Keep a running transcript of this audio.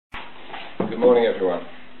Good morning, everyone.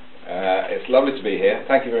 It's lovely to be here.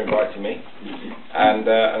 Thank you for inviting me, and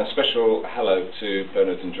a special hello to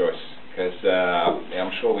Bernard and Joyce, because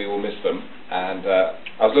I'm sure we all miss them, and I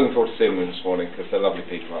was looking forward to seeing them this morning because they're lovely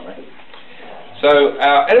people, aren't they? So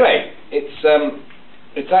anyway, it's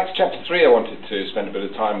Acts chapter 3 I wanted to spend a bit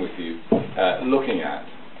of time with you looking at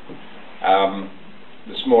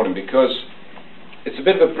this morning, because it's a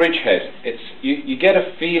bit of a bridgehead. You get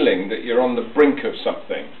a feeling that you're on the brink of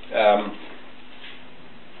something.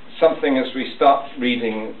 Something as we start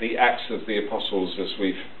reading the Acts of the Apostles as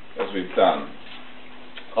we've done.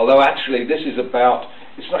 Although actually this is about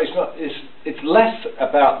it's less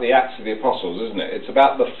about the Acts of the Apostles, isn't it? It's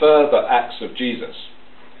about the further acts of Jesus.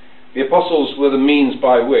 The Apostles were the means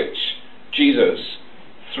by which Jesus,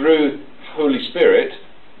 through Holy Spirit,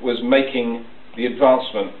 was making the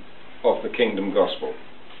advancement of the kingdom gospel.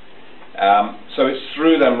 So it's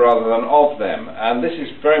through them rather than of them, and this is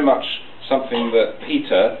very much something that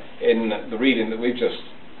Peter, in the reading that we've just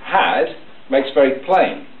had, makes very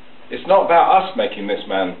plain. It's not about us making this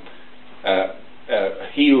man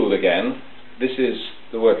healed again. This is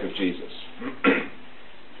the work of Jesus.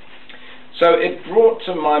 So it brought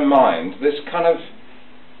to my mind this kind of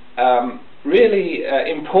really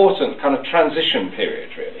important kind of transition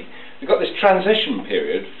period, really. We've got this transition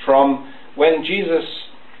period from when Jesus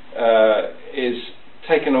is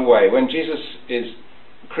taken away, when Jesus is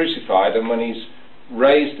crucified, and when he's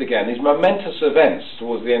raised again, these momentous events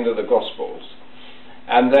towards the end of the Gospels,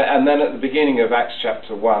 and then at the beginning of Acts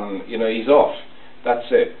chapter 1, he's off. That's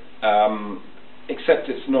it. Except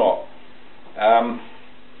it's not.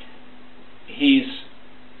 He's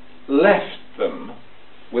left them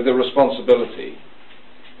with a responsibility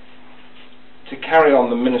to carry on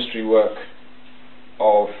the ministry work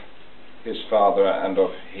of his Father and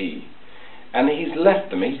of he. And he's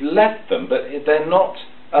left them, but they're not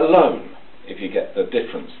alone, if you get the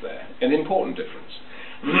difference there, an important difference.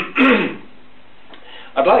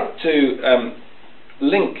 I'd like to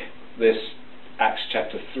link this Acts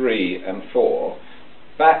chapter 3 and 4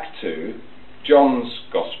 back to John's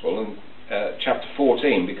Gospel and chapter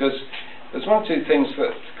 14, because there's one or two things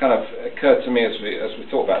that kind of occurred to me as we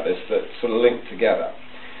thought about this that sort of link together.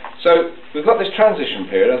 So we've got this transition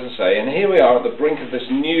period, as I say, and here we are at the brink of this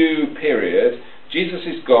new period. Jesus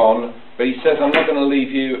is gone, but he says, I'm not going to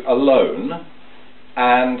leave you alone.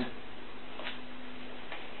 And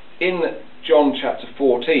in John chapter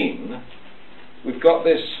 14, we've got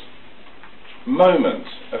this moment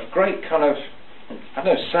of great kind of,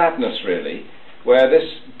 sadness really, where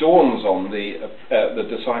this dawns on the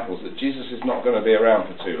disciples that Jesus is not going to be around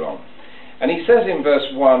for too long. And he says in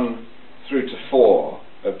verse 1 through to 4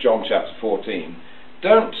 of John chapter 14,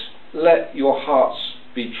 don't let your hearts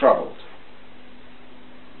be troubled.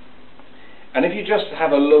 And if you just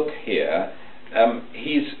have a look here,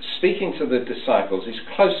 he's speaking to the disciples, his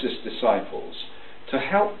closest disciples, to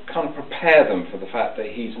help kind of prepare them for the fact that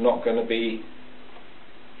he's not going to be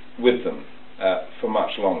with them for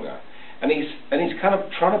much longer. And he's kind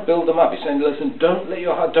of trying to build them up. He's saying, listen, don't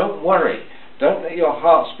worry, don't let your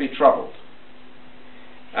hearts be troubled.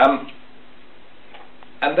 And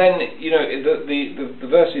then, the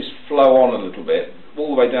verses flow on a little bit,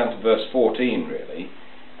 all the way down to verse 14, really.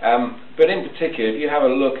 But in particular, if you have a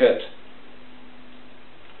look at,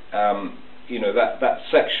 that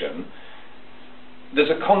section, there's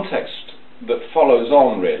a context that follows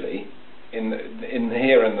on, really, in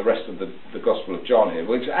here and the rest of the Gospel of John here,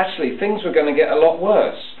 which actually things were going to get a lot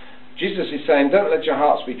worse. Jesus is saying, don't let your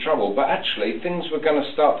hearts be troubled, but actually things were going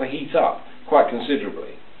to start to heat up quite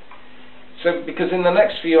considerably. So, because in the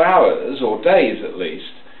next few hours, or days at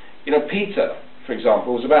least, Peter, for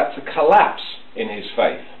example, was about to collapse in his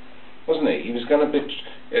faith, wasn't he? He was going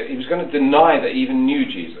to deny that he even knew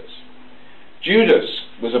Jesus. Judas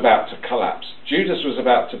was about to collapse. Judas was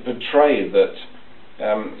about to betray that,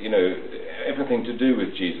 everything to do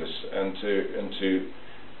with Jesus, and to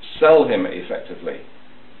sell him effectively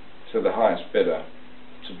to the highest bidder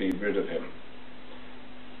to be rid of him.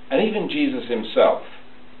 And even Jesus himself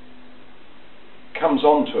comes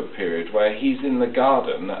on to a period where he's in the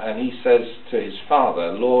garden and he says to his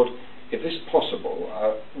Father, Lord, if it's possible,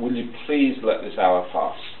 will you please let this hour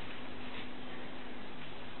pass?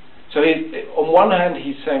 So on one hand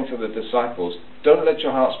he's saying to the disciples, don't let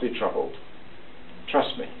your hearts be troubled,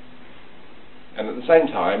 trust me. And at the same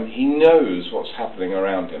time he knows what's happening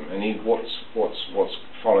around him, and what's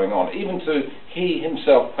following on, even to he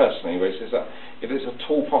himself personally, where he says that if it's at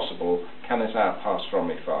all possible, can this hour pass from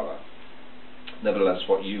me, Father? Nevertheless,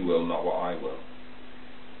 what you will, not what I will.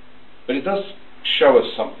 But it does show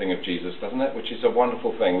us something of Jesus, doesn't it? Which is a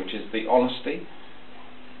wonderful thing, which is the honesty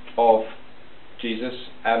of Jesus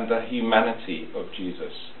and the humanity of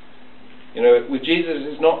Jesus. You know, with Jesus,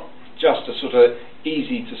 it's not just a sort of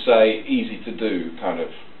easy to say, easy to do kind of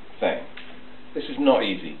thing. This is not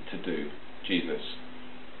easy to do, Jesus.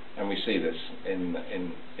 And we see this in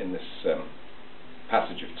this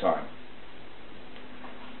passage of time.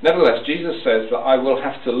 Nevertheless, Jesus says that I will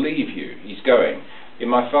have to leave you. He's going. In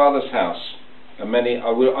my Father's house, I'm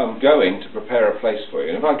going to prepare a place for you.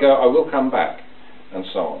 And if I go, I will come back, and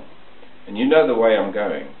so on. And you know the way I'm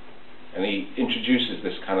going. And he introduces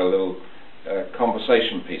this kind of little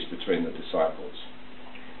conversation piece between the disciples.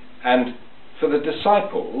 And for the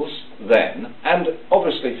disciples then, and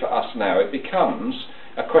obviously for us now, it becomes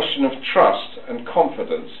a question of trust and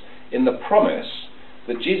confidence in the promise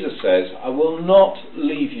that Jesus says, I will not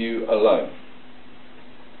leave you alone.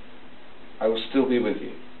 I will still be with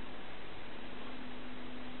you.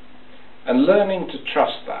 And learning to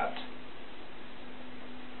trust that,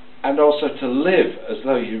 and also to live as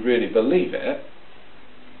though you really believe it,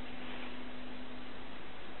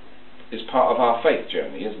 is part of our faith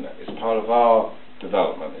journey, isn't it? It's part of our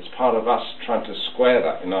development. It's part of us trying to square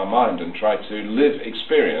that in our mind and try to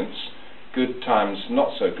experience good times,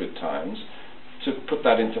 not so good times, to put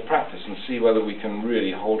that into practice and see whether we can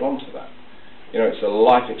really hold on to that. You know, it's a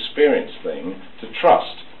life experience thing to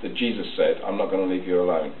trust that Jesus said, I'm not going to leave you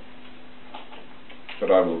alone,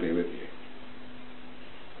 but I will be with you.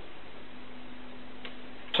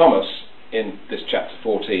 Thomas, in this chapter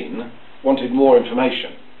 14, wanted more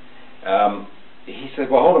information. He said,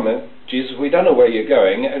 well, hold on a minute, Jesus, we don't know where you're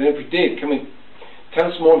going, and if we did, can we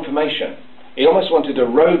tell us more information? He almost wanted a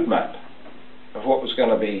roadmap of what was going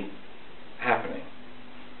to be happening.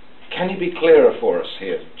 Can you be clearer for us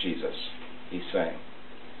here, Jesus? He's saying.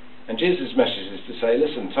 And Jesus' message is to say,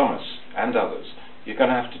 listen, Thomas and others, you're going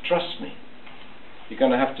to have to trust me. You're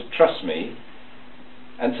going to have to trust me,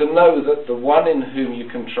 and to know that the one in whom you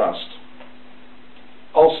can trust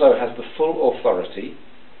also has the full authority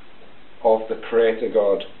of the Creator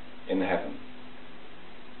God in heaven.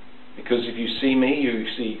 Because if you see me, you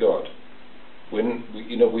see God.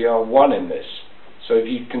 We are one in this. So if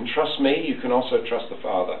you can trust me, you can also trust the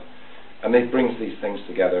Father. And he brings these things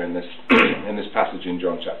together in this in this passage in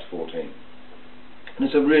John chapter 14. And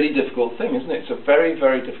it's a really difficult thing, isn't it? It's a very,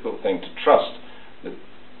 very difficult thing to trust the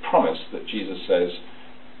promise that Jesus says,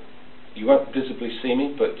 you won't visibly see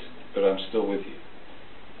me, but I'm still with you.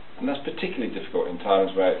 And that's particularly difficult in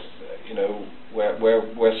times where it's,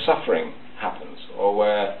 where suffering happens, or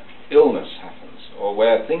where illness happens, or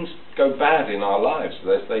where things go bad in our lives,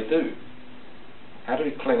 as they do. How do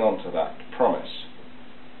we cling on to that promise?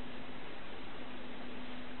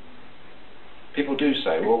 People do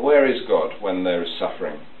say, well, where is God when there is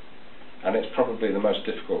suffering? And it's probably the most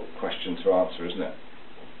difficult question to answer, isn't it?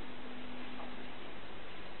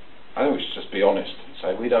 I think we should just be honest and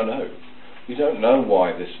say, we don't know. We don't know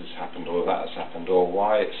why this has happened or that has happened, or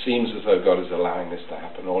why it seems as though God is allowing this to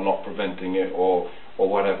happen or not preventing it, or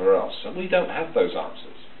whatever else. And we don't have those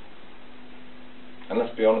answers. And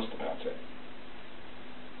let's be honest about it.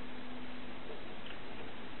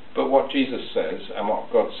 But what Jesus says and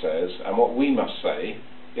what God says and what we must say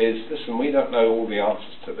is, listen, we don't know all the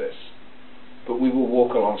answers to this, but we will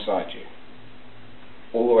walk alongside you.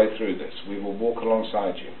 All the way through this, we will walk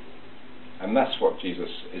alongside you. And that's what Jesus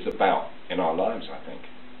is about in our lives, I think.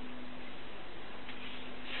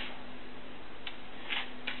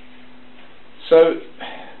 So,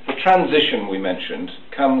 the transition we mentioned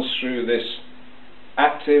comes through this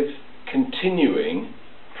active, continuing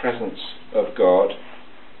presence of God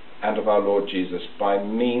and of our Lord Jesus by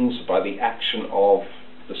the action of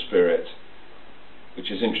the Spirit, which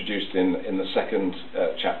is introduced in the second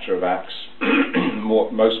chapter of Acts,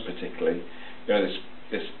 most particularly.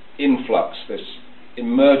 This influx, this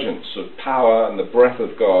emergence of power and the breath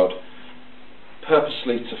of God,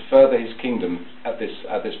 purposely to further His kingdom at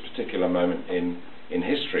this particular moment in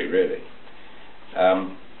history, really.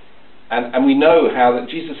 And we know how that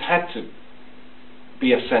Jesus had to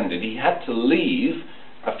be ascended. He had to leave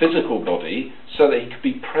a physical body so that He could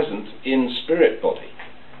be present in spirit body,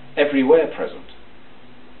 everywhere present.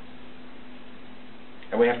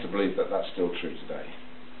 And we have to believe that that's still true today.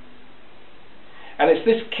 And it's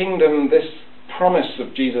this kingdom, this promise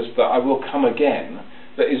of Jesus that I will come again,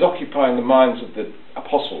 that is occupying the minds of the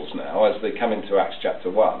apostles now as they come into Acts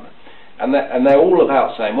chapter 1. And they're all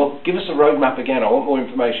about saying, well, give us a roadmap again, I want more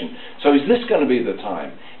information. So is this going to be the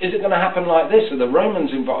time? Is it going to happen like this? Are the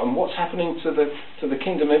Romans involved? And what's happening to the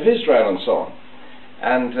kingdom of Israel and so on?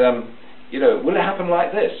 And, will it happen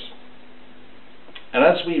like this? And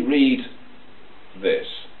as we read this,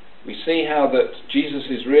 we see how that Jesus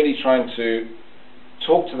is really trying to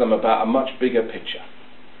talk to them about a much bigger picture.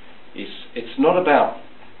 It's not about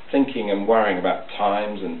thinking and worrying about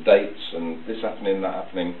times and dates and this happening, that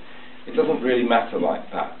happening. It doesn't really matter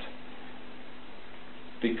like that,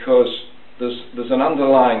 because there's an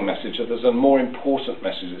underlying message, or there's a more important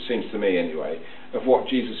message, it seems to me anyway, of what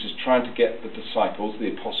Jesus is trying to get the disciples,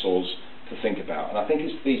 the apostles, to think about. And I think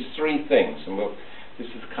it's these three things, and this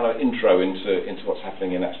is the kind of intro into what's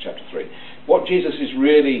happening in Acts chapter 3. What Jesus is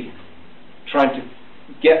really trying to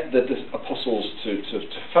get the apostles to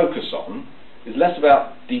focus on is less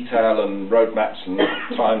about detail and roadmaps and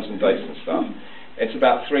times and dates and stuff. It's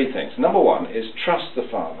about three things. Number one is trust the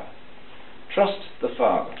Father. Trust the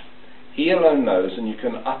Father. He alone knows, and you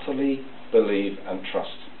can utterly believe and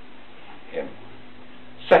trust him.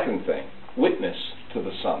 Second thing, witness to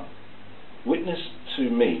the Son. Witness to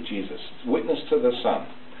me, Jesus. Witness to the Son.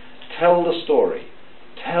 Tell the story.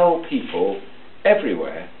 Tell people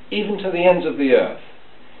everywhere, even to the ends of the earth.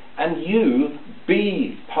 And you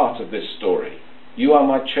be part of this story. You are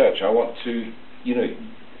my church. I want to,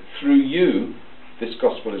 through you, this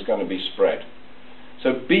gospel is going to be spread.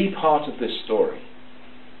 So be part of this story.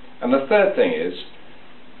 And the third thing is,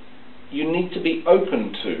 you need to be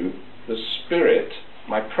open to the Spirit,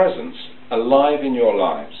 my presence, alive in your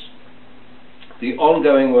lives. The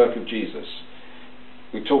ongoing work of Jesus.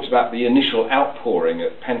 We talked about the initial outpouring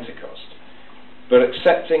at Pentecost. But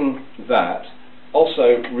accepting that,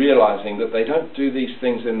 also realizing that they don't do these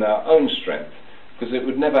things in their own strength, because it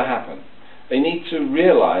would never happen. They need to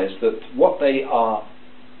realize that what they are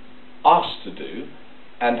asked to do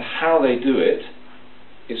and how they do it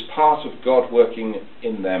is part of God working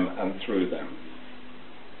in them and through them.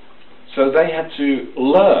 So they had to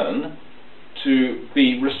learn to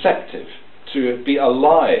be receptive, to be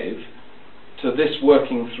alive to this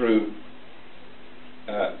working through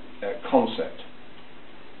concept.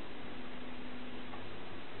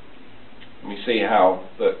 And we see how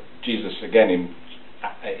that Jesus again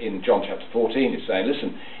in John chapter 14 is saying,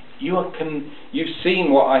 listen, you've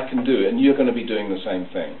seen what I can do, and you're going to be doing the same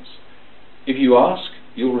things. If you ask,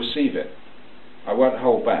 you'll receive it. I won't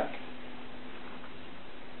hold back.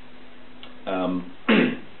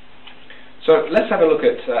 So let's have a look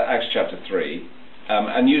at Acts chapter 3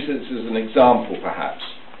 and use this as an example perhaps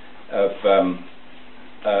of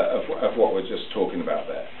what we're just talking about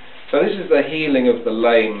there. So this is the healing of the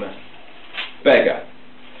lame beggar.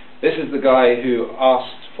 This is the guy who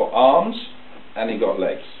asked for arms and he got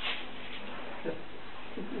legs.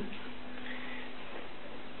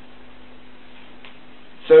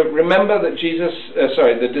 So remember that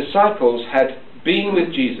the disciples had been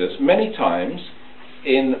with Jesus many times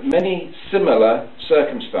in many similar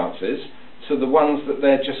circumstances to the ones that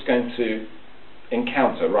they're just going to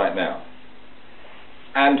encounter right now,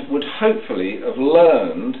 and would hopefully have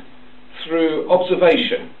learned through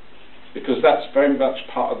observation, because that's very much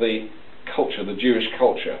part of the culture, the Jewish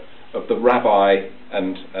culture, of the rabbi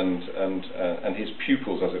and his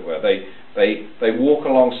pupils, as it were. They walk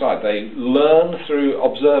alongside. They learn through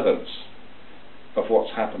observance of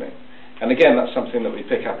what's happening. And again, that's something that we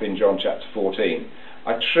pick up in John chapter 14.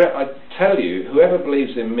 I tell you, whoever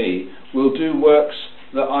believes in me will do works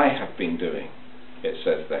that I have been doing, it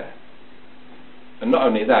says there. And not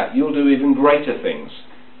only that, you'll do even greater things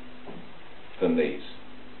than these,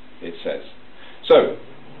 it says. So,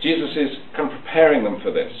 Jesus is kind of preparing them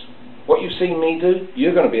for this. What you've seen me do,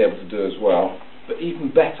 you're going to be able to do as well, but even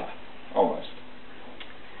better, almost.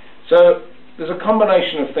 So, there's a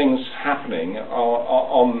combination of things happening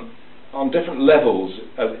on different levels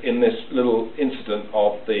in this little incident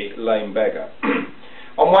of the lame beggar.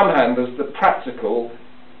 On one hand, there's the practical,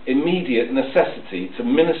 immediate necessity to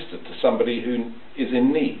minister to somebody who is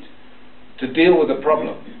in need, to deal with a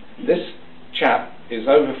problem. This chap is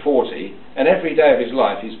over 40, and every day of his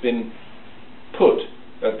life he's been put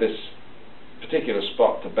at this particular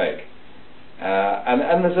spot to beg.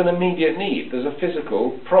 And there's an immediate need. There's a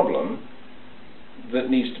physical problem that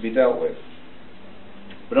needs to be dealt with.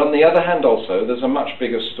 But on the other hand also, there's a much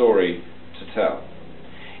bigger story to tell.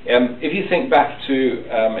 If you think back to,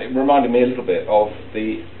 it reminded me a little bit of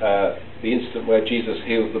the incident where Jesus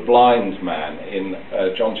heals the blind man in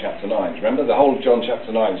John chapter 9. Remember, the whole of John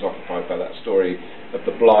chapter 9 is occupied by that story of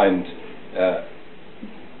the blind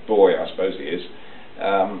boy, I suppose he is.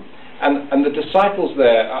 And the disciples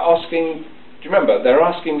there are asking, do you remember, they're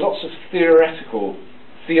asking lots of theoretical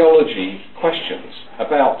theology questions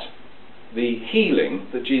about the healing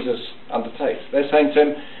that Jesus undertakes. They're saying to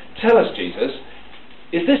him, tell us, Jesus,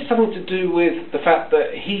 is this something to do with the fact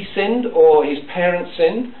that he sinned or his parents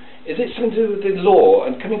sinned? Is it something to do with the law?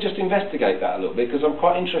 And can we just investigate that a little bit, because I'm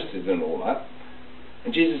quite interested in all that.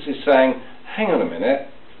 And Jesus is saying, hang on a minute,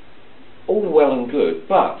 all well and good,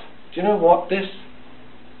 but do you know what? This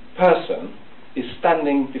person is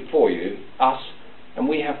standing before you, us, and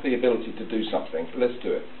we have the ability to do something. Let's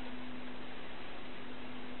do it.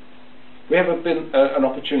 We have an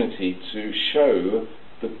opportunity to show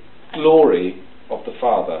the glory of the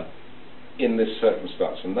Father in this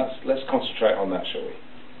circumstance, and let's concentrate on that, shall we?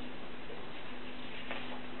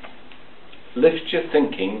 Lift your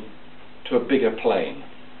thinking to a bigger plane,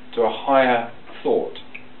 to a higher thought,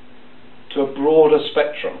 to a broader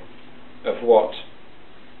spectrum of what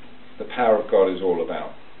the power of God is all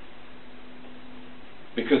about.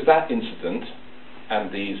 Because that incident,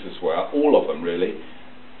 and these as well, all of them really,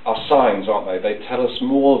 are signs, aren't they? They tell us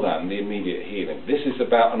more than the immediate healing. This is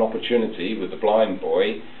about an opportunity with the blind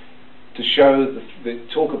boy to show,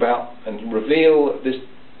 talk about and reveal this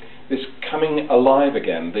coming alive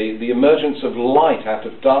again, the emergence of light out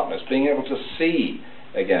of darkness, being able to see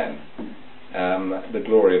again the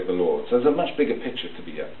glory of the Lord. So there's a much bigger picture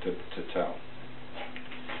to tell.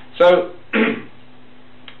 So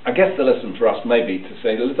I guess the lesson for us may be to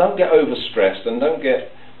say, don't get overstressed and don't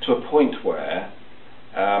get to a point where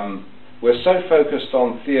we're so focused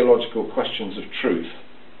on theological questions of truth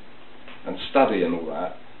and study and all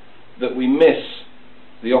that, that we miss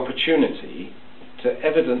the opportunity to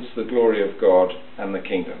evidence the glory of God and the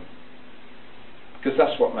kingdom. Because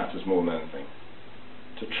that's what matters more than anything.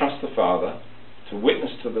 To trust the Father, to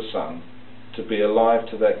witness to the Son, to be alive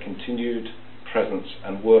to their continued presence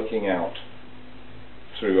and working out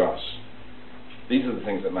through us. These are the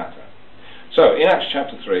things that matter. So, in Acts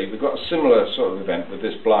chapter 3, we've got a similar sort of event with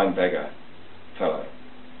this blind beggar fellow.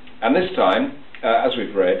 And this time, as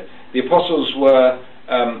we've read, the apostles were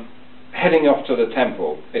heading off to the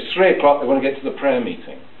temple. It's 3 o'clock, they want to get to the prayer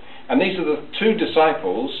meeting. And these are the 2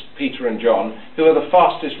 disciples, Peter and John, who are the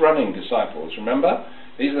fastest running disciples, remember?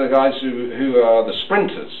 These are the guys who are the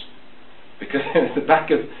sprinters. Because in the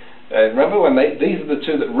back of, remember when these are the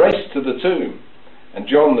 2 that raced to the tomb. And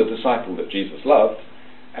John, the disciple that Jesus loved,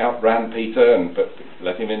 outran Peter and but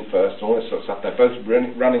let him in first and all this sort of stuff. They're both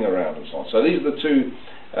running around and so on. So these are the 2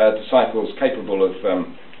 disciples capable of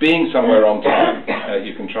being somewhere on time.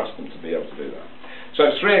 You can trust them to be able to do that. So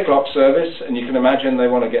it's 3 o'clock service, and you can imagine they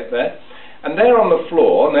want to get there. And they're on the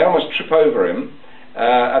floor, and they almost trip over him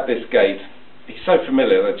at this gate. He's so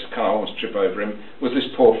familiar, they just kind of almost trip over him. Was this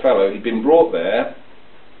poor fellow? He'd been brought there,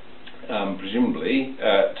 presumably,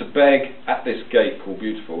 to beg at this gate called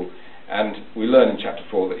Beautiful. And we learn in chapter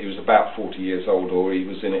 4 that he was about 40 years old, or he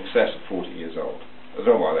was in excess of 40 years old. I don't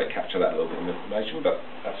know why they capture that little bit of information, but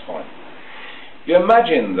that's fine. You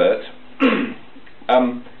imagine that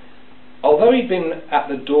although he'd been at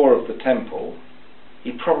the door of the temple,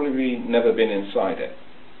 he'd probably never been inside it.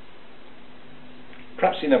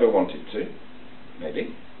 Perhaps he never wanted to,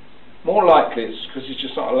 maybe. More likely it's because he's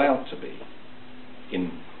just not allowed to be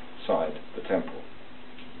inside the temple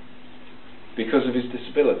because of his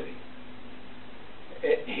disability.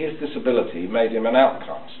 His disability made him an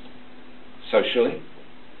outcast, socially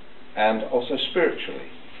and also spiritually.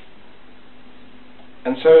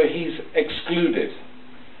 And so he's excluded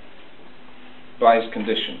by his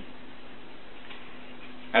condition.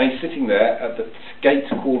 And he's sitting there at the gate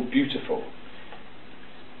called Beautiful.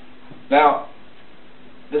 Now,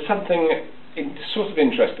 there's something sort of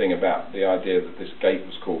interesting about the idea that this gate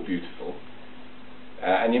was called Beautiful.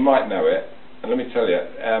 And you might know it. And let me tell you,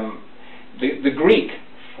 the Greek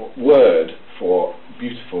word for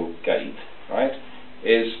beautiful gate, right,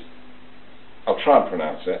 is, I'll try and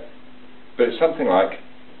pronounce it, but it's something like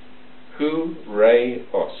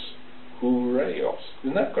houreios. Houreios.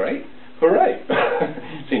 Isn't that great? Hooray.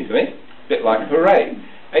 Seems to me. A bit like hooray.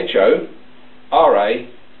 H-O-R-A-Y-O-S.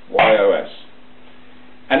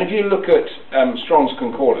 And if you look at Strong's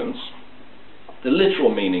Concordance, the literal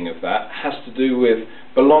meaning of that has to do with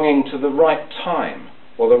belonging to the right time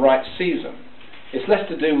or the right season. It's less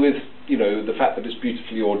to do with, the fact that it's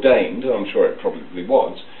beautifully ordained, and I'm sure it probably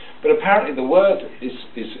was, but apparently the word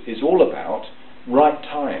is all about right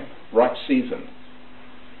time, right season.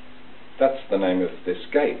 That's the name of this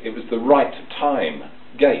gate. It was the right time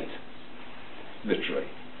gate, literally.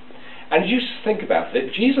 And you think about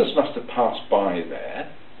it, Jesus must have passed by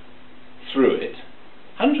there, through it,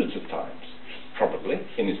 hundreds of times, probably,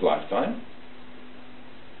 in his lifetime.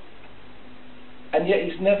 And yet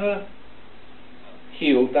he's never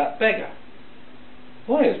healed that beggar.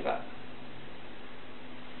 Why is that?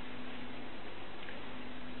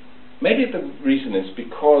 Maybe the reason is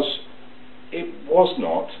because it was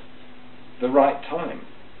not the right time.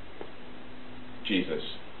 Jesus,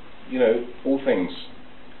 all things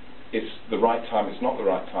it's the right time, it's not the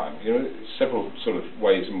right time. You know, several sort of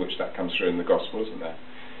ways in which that comes through in the gospel, isn't there?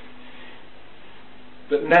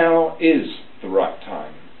 But now is the right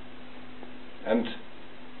time. And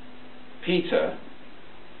Peter,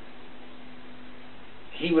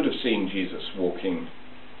 he would have seen Jesus walking.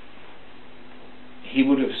 He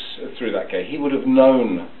would have, through that gate, he would have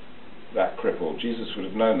known that cripple. Jesus would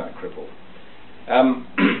have known that cripple.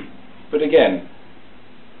 But again,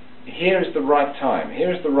 here is the right time.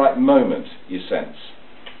 Here is the right moment, you sense,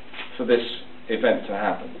 for this event to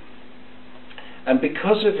happen. And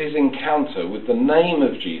because of his encounter with the name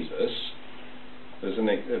of Jesus, there's an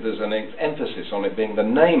emphasis on it being the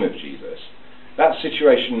name of Jesus. That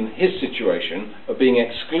situation, his situation of being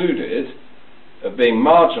excluded, of being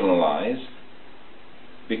marginalised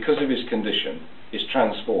because of his condition, is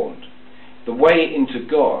transformed. The way into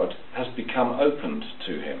God has become opened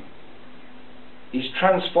to him. He's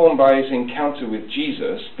transformed by his encounter with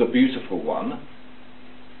Jesus, the beautiful one,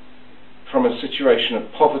 from a situation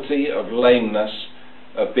of poverty, of lameness,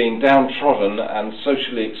 of being downtrodden and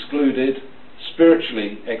socially excluded,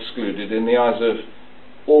 spiritually excluded in the eyes of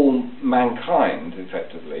all mankind,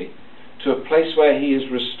 effectively, to a place where he is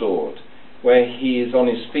restored, where he is on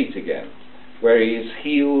his feet again, where he is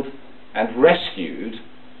healed and rescued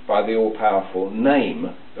by the all-powerful name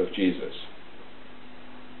of Jesus.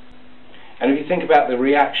 And if you think about the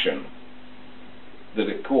reaction that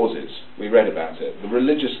it causes, we read about it. The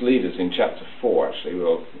religious leaders in chapter 4, actually,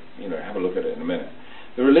 we'll have a look at it in a minute.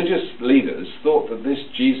 The religious leaders thought that this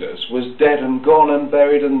Jesus was dead and gone and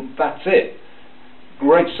buried, and that's it.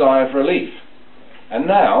 Great sigh of relief. And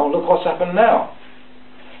now, look what's happened now.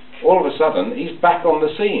 All of a sudden, he's back on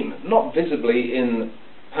the scene. Not visibly in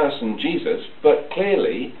person Jesus, but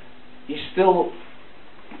clearly he's still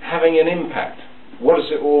having an impact. What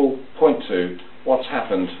does it all point to? What's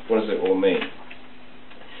happened? What does it all mean?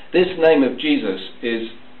 This name of Jesus is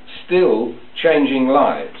still changing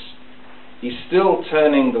lives. He's still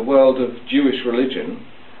turning the world of Jewish religion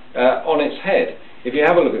on its head. If you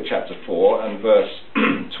have a look at chapter 4 and verse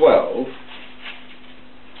 12,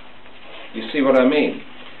 you see what I mean.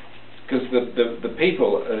 Because the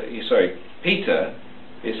people, Peter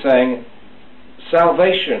is saying,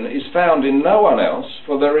 salvation is found in no one else,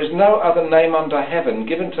 for there is no other name under heaven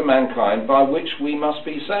given to mankind by which we must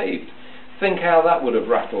be saved. Think how that would have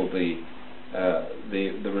rattled the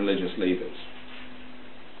religious leaders.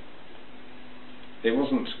 It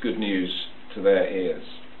wasn't good news to their ears.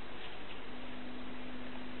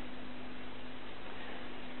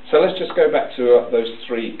 So let's just go back to those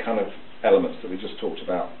three kind of elements that we just talked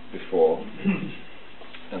about before,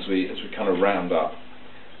 as we kind of round up.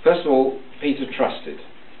 First of all, Peter trusted.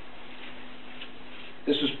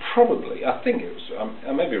 This was probably, I think it was,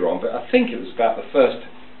 I may be wrong, but I think it was about the first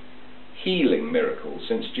healing miracle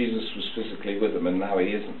since Jesus was physically with them, and now he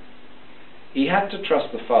isn't. He had to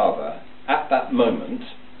trust the Father at that moment.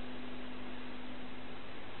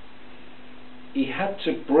 He had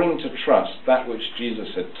to bring to trust that which Jesus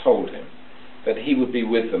had told him, that he would be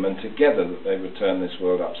with them, and together that they would turn this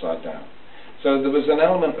world upside down. So there was an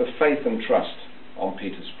element of faith and trust on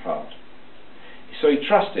Peter's part. So he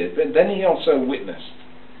trusted, but then he also witnessed.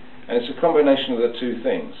 And it's a combination of the two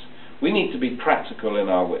things. We need to be practical in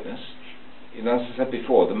our witness. As I said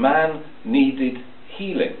before, the man needed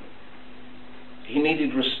healing. He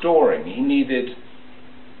needed restoring. He needed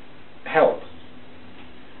help.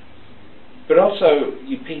 But also,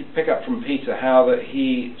 you pick up from Peter how that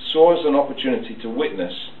he saw as an opportunity to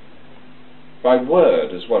witness by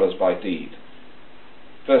word as well as by deed.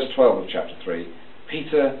 Verse 12 of chapter 3,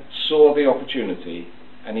 Peter saw the opportunity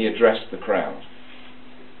and he addressed the crowd.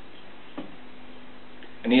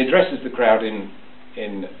 And he addresses the crowd in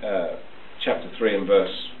chapter 3 and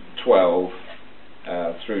verse 12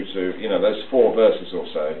 through to, those 4 verses or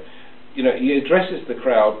so. He addresses the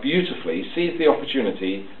crowd beautifully, he sees the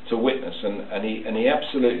opportunity to witness, and he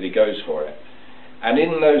absolutely goes for it. And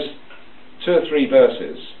in those 2 or 3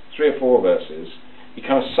 verses, 3 or 4 verses, he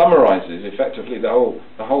kind of summarizes effectively the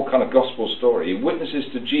whole kind of gospel story. He witnesses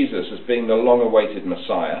to Jesus as being the long-awaited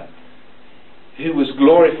Messiah, who was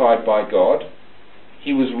glorified by God.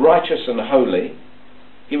 He was righteous and holy.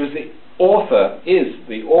 He was is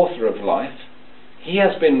the author of life. He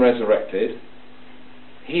has been resurrected.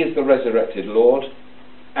 He is the resurrected Lord,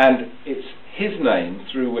 and it's his name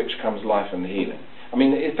through which comes life and healing. I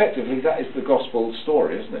mean, effectively, that is the gospel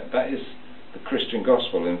story, isn't it? That is the Christian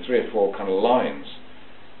gospel in 3 or 4 kind of lines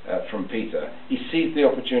from Peter. He sees the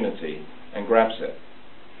opportunity and grabs it.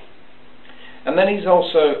 And then he's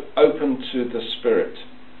also open to the Spirit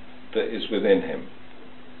that is within him.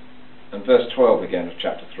 And verse 12 again of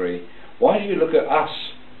chapter 3, why do you look at us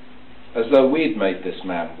as though we'd made this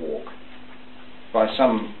man walk by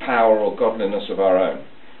some power or godliness of our own.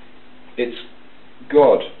 It's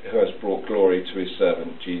God who has brought glory to his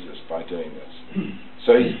servant Jesus by doing this.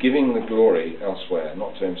 So he's giving the glory elsewhere,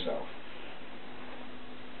 not to himself.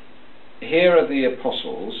 Here are the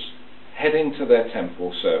apostles heading to their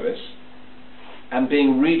temple service and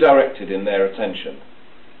being redirected in their attention.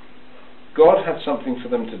 God had something for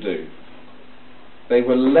them to do. They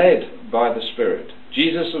were led by the Spirit.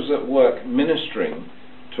 Jesus was at work ministering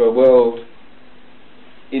to a world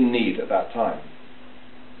in need at that time.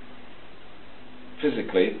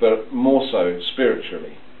 Physically, but more so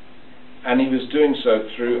spiritually. And he was doing so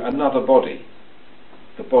through another body,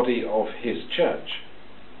 the body of his church.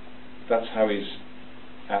 That's how he's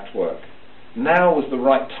at work. Now was the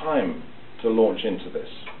right time to launch into this.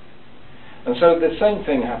 And so the same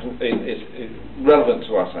thing is relevant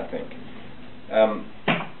to us, I think.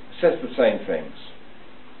 Says the same things.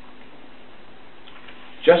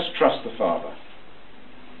 Just trust the Father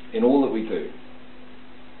in all that we do,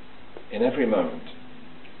 in every moment.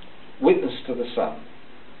 Witness to the Son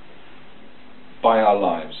by our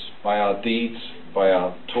lives, by our deeds, by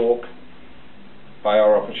our talk, by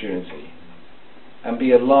our opportunity, and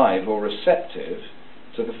be alive or receptive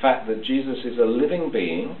to the fact that Jesus is a living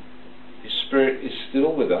being. His Spirit is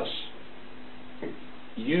still with us.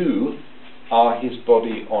 You are his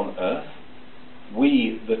body on earth.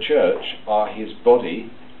 We, the church, are his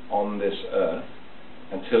body on this earth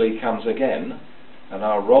until he comes again, and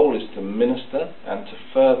our role is to minister and to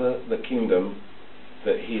further the kingdom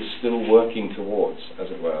that he is still working towards, as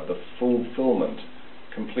it were, the fulfillment,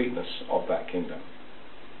 completeness of that kingdom.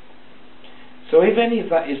 So if any of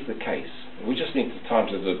that is the case, we just need time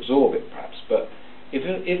to absorb it perhaps, but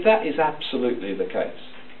if that is absolutely the case,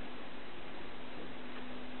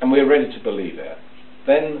 and we're ready to believe it,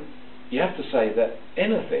 then you have to say that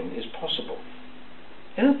anything is possible.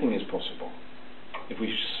 Anything is possible if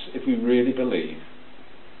we really believe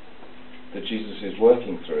that Jesus is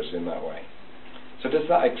working through us in that way. So does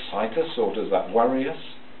that excite us, or does that worry us?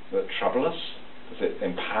 Does it trouble us? Does it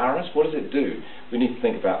empower us? What does it do? We need to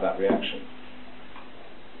think about that reaction.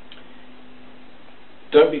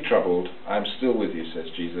 Don't be troubled. I am still with you, says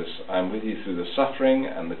Jesus. I am with you through the suffering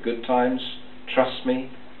and the good times. Trust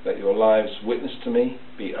me. Let your lives witness to me.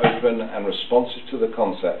 Be open and responsive to the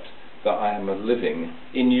concept that I am living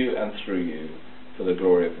in you and through you for the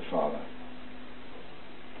glory of the Father.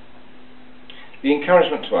 The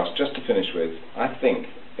encouragement to us, just to finish with, I think,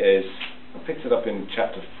 is, I picked it up in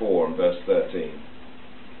chapter 4 and verse 13.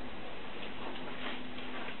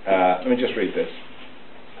 Let me just read this.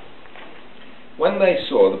 When they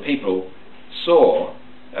saw, the people saw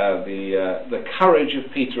the courage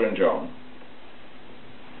of Peter and John,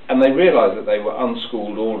 and they realized that they were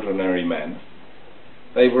unschooled, ordinary men,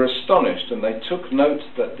 they were astonished, and they took note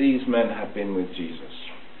that these men had been with Jesus.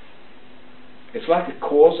 It's like a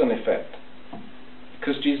cause and effect.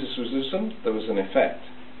 Because Jesus was with them, there was an effect.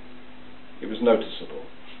 It was noticeable.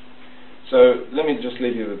 So let me just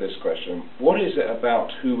leave you with this question. What is it about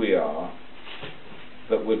who we are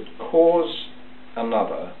that would cause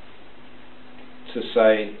another to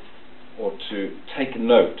say or to take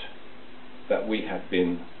note that we have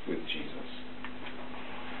been with Jesus?